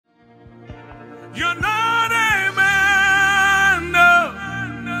You're not a man, no.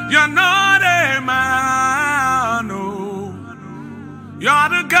 You're not a man, no. You're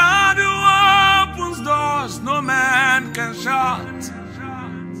the God who opens doors no man can shut.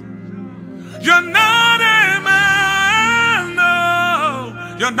 You're not a man,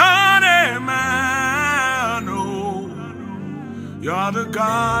 no. You're not a man, no. You're the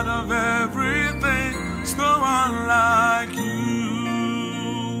God of everything. There's no one like you.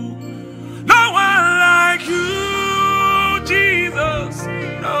 No one like you, Jesus.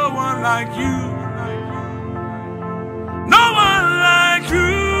 No one like you. No one like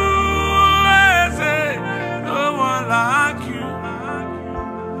you. I say, no one like you.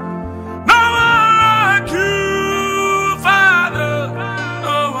 No one like you, Father.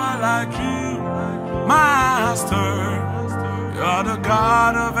 No one like you, Master. You're the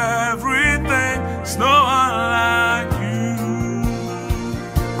God of everything. There's no one like you.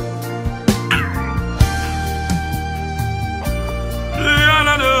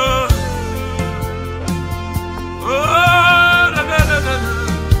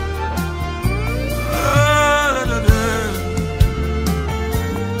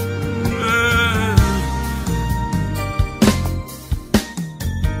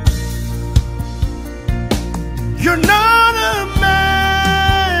 You're not a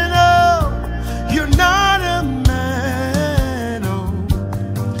man, oh. You're not a man, oh.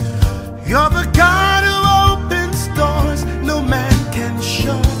 You're the God who opens doors no man can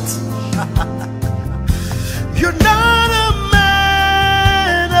shut. You're not a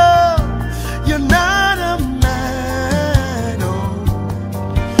man, oh. You're not a man, oh.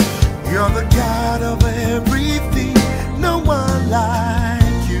 You're the God of everything. No one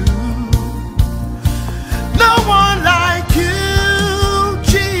like you. No one like you,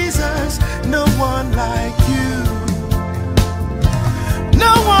 Jesus. No one like you.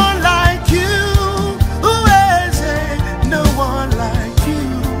 No one like you. Who is it? No one like you.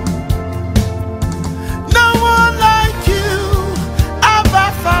 No one like you. Abba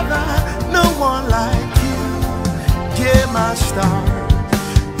Father. No one like you. Yeah, my star.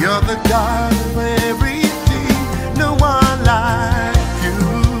 You're the God of everything. No one like you.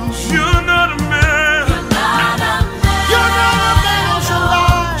 You're not a man. You're not a man who shall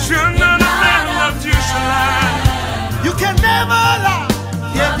lie. You're not a man that you shall lie. You can never lie.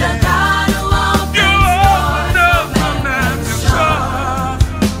 Yeah, yeah. You open up no man can shut.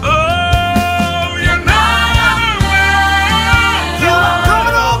 Oh, you're not a man. You are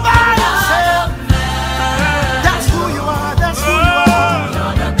God all by yourself. That's who you are. That's who you are.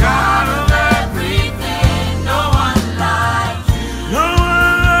 You're the God of everything. No one like you. No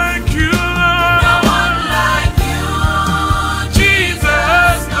one like you, Lord. No one like you,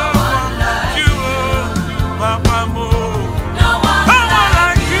 Jesus. No one like you, Papa Mo. No one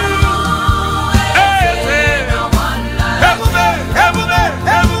like you. Hey, hey. No one like you.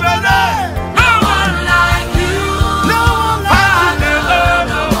 No one like you. No one like Father,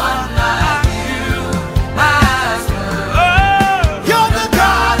 no one like you. Master, oh. You're the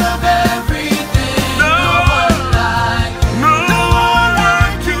God of everything. No one like you. No one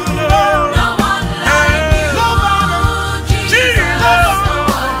like you, Lord. No one like you. Jesus, no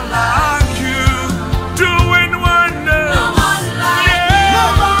one like you. Doing wonders. No one like you. No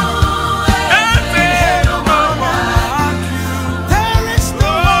one like you. There is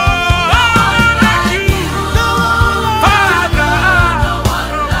no No one like you. Father, no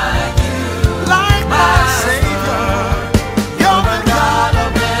one like you. like my Savior. You're the God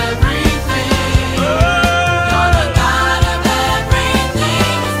of everything. You're the God of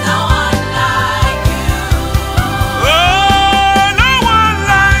everything. No one like you. Oh, no one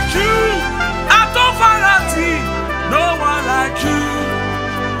like you. Atofarati. No one like you.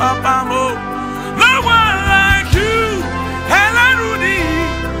 Papa Mo. No one like you. Helen Rudy.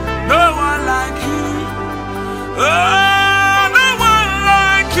 No one like you. Oh, no one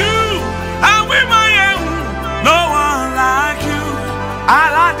like you. Awimayehu. No one like you.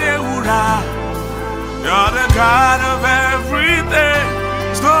 Aladeura. You're the God of everything.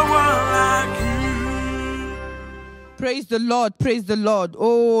 There's no one like you. Praise the Lord, praise the Lord.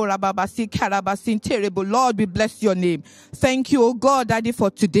 Oh, Rababasi, Karabasin, terrible. Lord, we bless your name. Thank you, oh God, Daddy,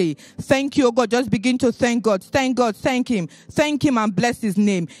 for today. Thank you, oh God. Just begin to thank God. Thank God, thank him. Thank him and bless his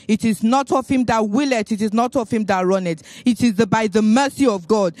name. It is not of him that willeth, it is not of him that runneth. It is by the mercy of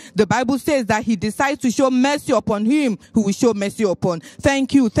God. The Bible says that he decides to show mercy upon him who will show mercy upon.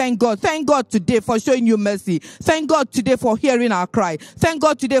 Thank you, thank God. Thank God today for showing you mercy. Thank God today for hearing our cry. Thank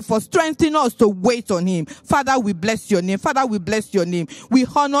God today for strengthening us to wait on him. Father, we bless your name. Father, we bless your name. We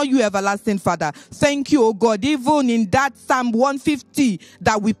honor you, everlasting Father. Thank you, oh God. Even in that Psalm 150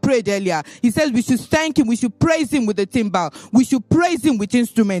 that we prayed earlier, he says we should thank him, we should praise him with the timbrel, we should praise him with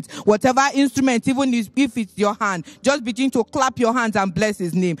instruments. Whatever instrument, even if it's your hand, just begin to clap your hands and bless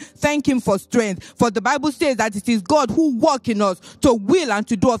his name. Thank him for strength. For the Bible says that it is God who works in us to will and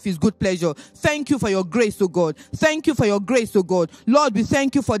to do of his good pleasure. Thank you for your grace, oh God. Thank you for your grace, oh God. Lord, we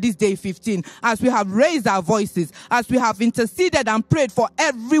thank you for this day 15, as we have raised our voices, as we have interceded and prayed for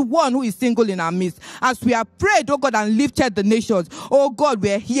everyone who is single in our midst, as we have prayed, oh God, and lifted the nations. Oh God,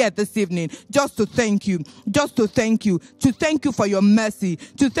 we are here this evening just to thank you, to thank you for your mercy,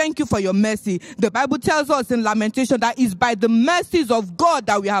 to thank you for your mercy. The Bible tells us in Lamentation that it's by the mercies of God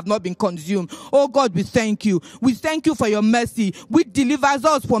that we have not been consumed. Oh God, we thank you. We thank you for your mercy, which delivers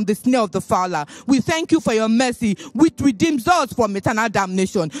us from the snare of the fowler. We thank you for your mercy, which redeems us from eternal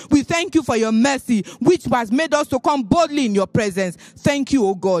damnation. We thank you for your mercy, which has made us to come boldly in your presence. Thank you,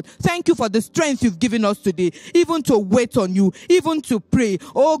 oh God. Thank you for the strength you've given us today, even to wait on you, even to pray.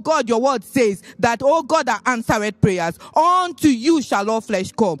 Oh God, your word says that, oh God, that answered prayers, unto you shall all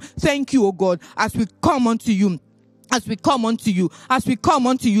flesh come. Thank you, oh God, as we come unto you. As we come unto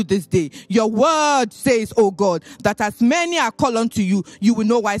you this day. Your word says, oh God, that as many are called unto you, you will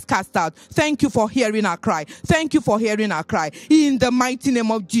no wise cast out. Thank you for hearing our cry. Thank you for hearing our cry. In the mighty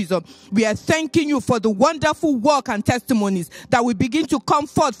name of Jesus, we are thanking you for the wonderful work and testimonies that will begin to come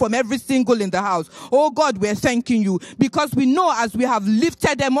forth from every single in the house. Oh God, we are thanking you because we know as we have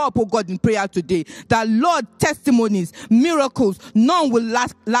lifted them up, oh God, in prayer today, that Lord, testimonies, miracles, none will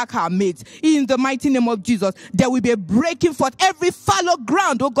lack our mates. In the mighty name of Jesus, there will be a breaking forth every fallow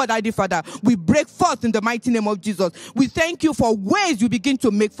ground, oh God, Almighty Father. We break forth in the mighty name of Jesus. We thank you for ways you begin to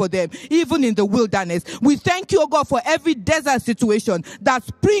make for them, even in the wilderness. We thank you, oh God, for every desert situation, that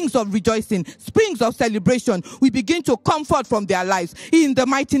springs of rejoicing, springs of celebration, we begin to come forth from their lives in the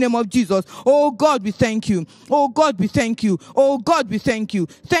mighty name of Jesus. Oh God, we thank you. Oh God, we thank you. Oh God, we thank you.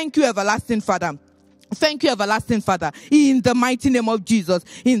 Thank you, everlasting Father. Thank you, everlasting Father, in the mighty name of Jesus.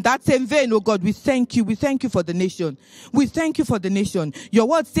 In that same vein, oh God, we thank you. We thank you for the nation. We thank you for the nation. Your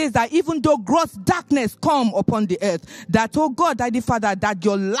word says that even though gross darkness come upon the earth, that, oh God, Daddy Father, that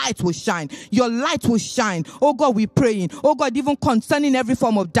your light will shine. Your light will shine. Oh God, we're praying. Oh God, even concerning every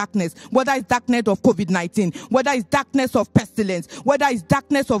form of darkness, whether it's darkness of COVID-19, whether it's darkness of pestilence, whether it's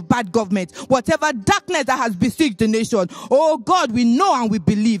darkness of bad government, whatever darkness that has besieged the nation, oh God, we know and we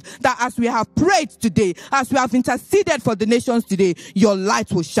believe that as we have prayed today, as we have interceded for the nations today, your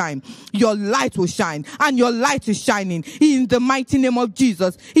light will shine. Your light will shine. And your light is shining in the mighty name of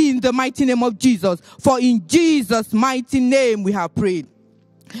Jesus. In the mighty name of Jesus. For in Jesus' mighty name we have prayed.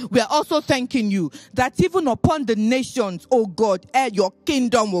 We are also thanking you that even upon the nations, oh God, your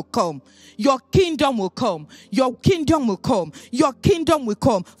kingdom will come. Your kingdom will come. Your kingdom will come. Your kingdom will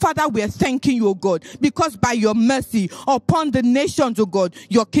come. Father, we are thanking you, oh God, because by your mercy upon the nations, oh God,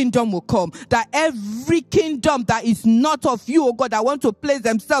 your kingdom will come. That every kingdom that is not of you, oh God, that want to place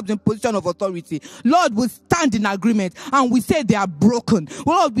themselves in position of authority, Lord, we stand in agreement and we say they are broken.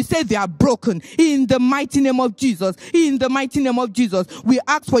 Lord, we say they are broken in the mighty name of Jesus. In the mighty name of Jesus, we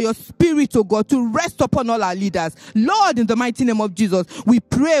ask for your spirit, oh God, to rest upon all our leaders. Lord, in the mighty name of Jesus, we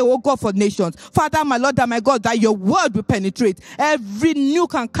pray, oh God, for nations. Father, my Lord and my God, that your word will penetrate every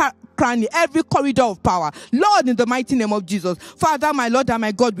nook and cranny, every corridor of power. Lord, in the mighty name of Jesus. Father, my Lord and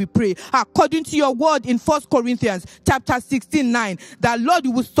my God, we pray, according to your word in 1 Corinthians chapter 16:9, that Lord,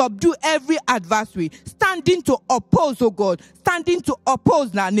 you will subdue every adversary, standing to oppose, oh God, standing to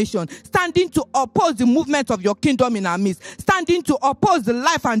oppose our nation, standing to oppose the movement of your kingdom in our midst, standing to oppose the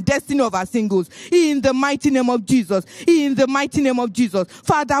life and destiny of our singles. In the mighty name of Jesus. In the mighty name of Jesus.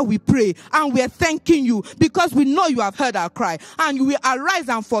 Father, we pray and we are thanking you because we know you have heard our cry, and you will arise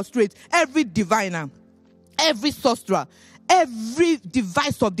and frustrate every diviner, every sorcerer, every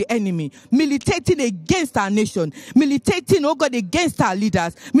device of the enemy, militating against our nation, militating, oh God, against our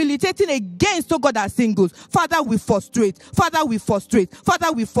leaders, militating against, oh God, our singles. Father, we frustrate. Father, we frustrate.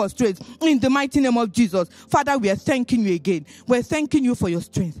 Father, we frustrate. In the mighty name of Jesus. Father, we are thanking you again. We're thanking you for your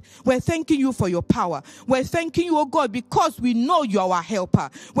strength. We're thanking you for your power. We're thanking you, oh God, because we know you are our helper.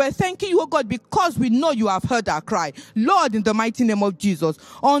 We're thanking you, oh God, because we know you have heard our cry. Lord, in the mighty name of Jesus,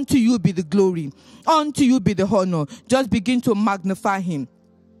 unto you be the glory. Unto you be the honor. Just begin to magnify him.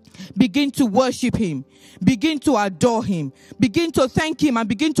 Begin to worship him. Begin to adore him. Begin to thank him and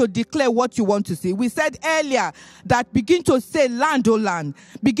begin to declare what you want to say. We said earlier that begin to say, land, O land.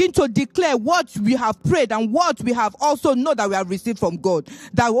 Begin to declare what we have prayed and what we have also know that we have received from God.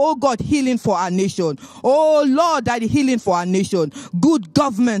 That, oh God, healing for our nation. Oh Lord, that healing for our nation. Good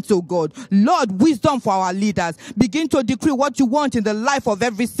government, oh God. Lord, wisdom for our leaders. Begin to decree what you want in the life of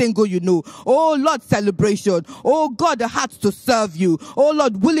every single you know. Oh Lord, celebration. Oh God, the heart to serve you. Oh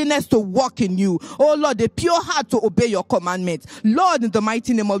Lord, willingness to walk in you. Oh Lord, the pure heart to obey your commandments. Lord, in the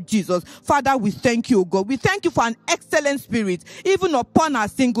mighty name of Jesus. Father, we thank you, oh God. We thank you for an excellent spirit, even upon our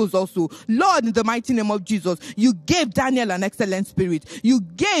singles also. Lord, in the mighty name of Jesus, you gave Daniel an excellent spirit. You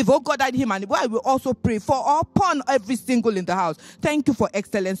gave, oh God, that him, and I will also pray for upon every single in the house. Thank you for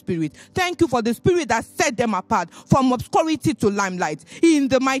excellent spirit. Thank you for the spirit that set them apart from obscurity to limelight. In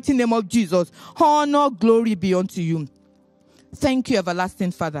the mighty name of Jesus, honor, glory be unto you. Thank you,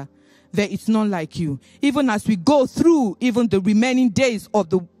 everlasting Father. There is none like you. Even as we go through even the remaining days of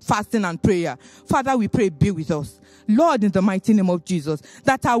the fasting and prayer, Father, we pray, be with us. Lord, in the mighty name of Jesus,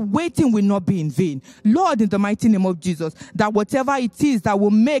 that our waiting will not be in vain. Lord, in the mighty name of Jesus, that whatever it is that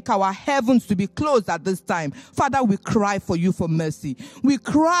will make our heavens to be closed at this time, Father, we cry for you for mercy. We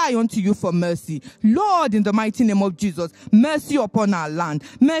cry unto you for mercy. Lord, in the mighty name of Jesus, mercy upon our land,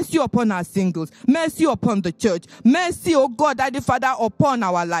 mercy upon our singles, mercy upon the church, mercy, oh God, Daddy Father, upon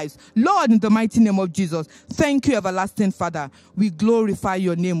our lives. Lord, in the mighty name of Jesus, thank you, everlasting Father. We glorify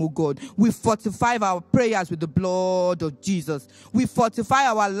your name, oh God. We fortify our prayers with the blood of Jesus. We fortify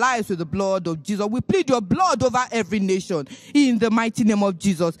our lives with the blood of Jesus. We plead your blood over every nation in the mighty name of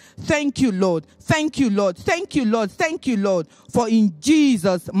Jesus. Thank you, Lord. Thank you, Lord. Thank you, Lord. Thank you, Lord. For in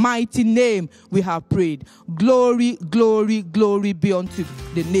Jesus' mighty name we have prayed. Glory, glory, glory be unto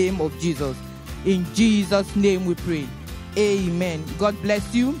the name of Jesus. In Jesus' name we pray. Amen. God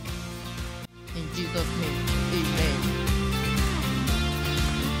bless you. In Jesus' name.